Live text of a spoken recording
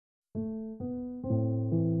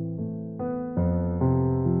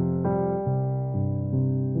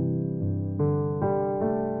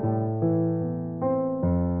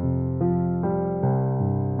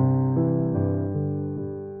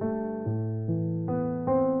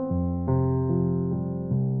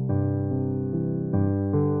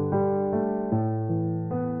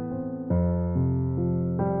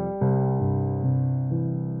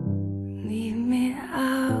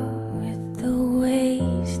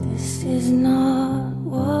This is not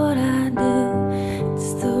what I do.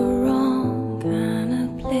 It's the wrong kind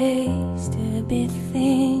of place to be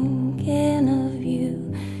thinking of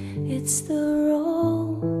you. It's the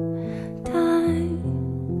wrong time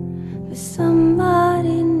for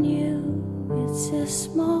somebody new. It's a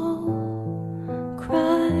small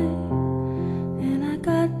cry, and I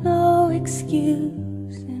got no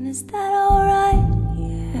excuse. And is that alright?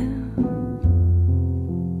 Yeah.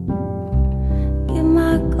 Give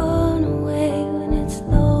my gun away when it's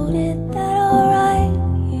loaded. That alright?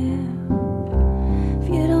 Yeah. If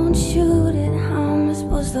you don't shoot it, how am I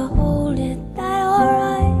supposed to hold it? That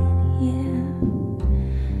alright? Yeah.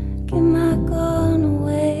 Give my gun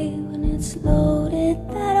away when it's loaded.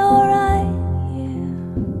 That alright? Yeah.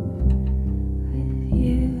 With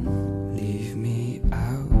you. Leave me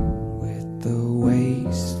out with the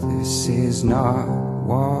waste. This is not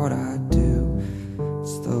what I do.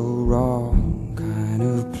 It's the wrong kind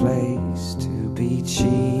of place to be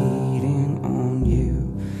cheating on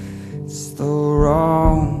you. It's the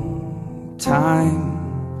wrong time.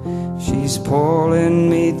 She's pulling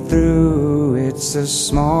me through. It's a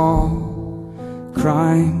small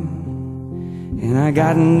crime, and I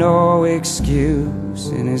got no excuse.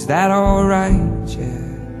 And is that alright? Yeah.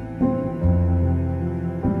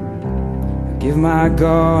 Give my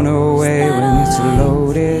gun away when it's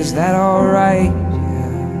loaded. Is that alright?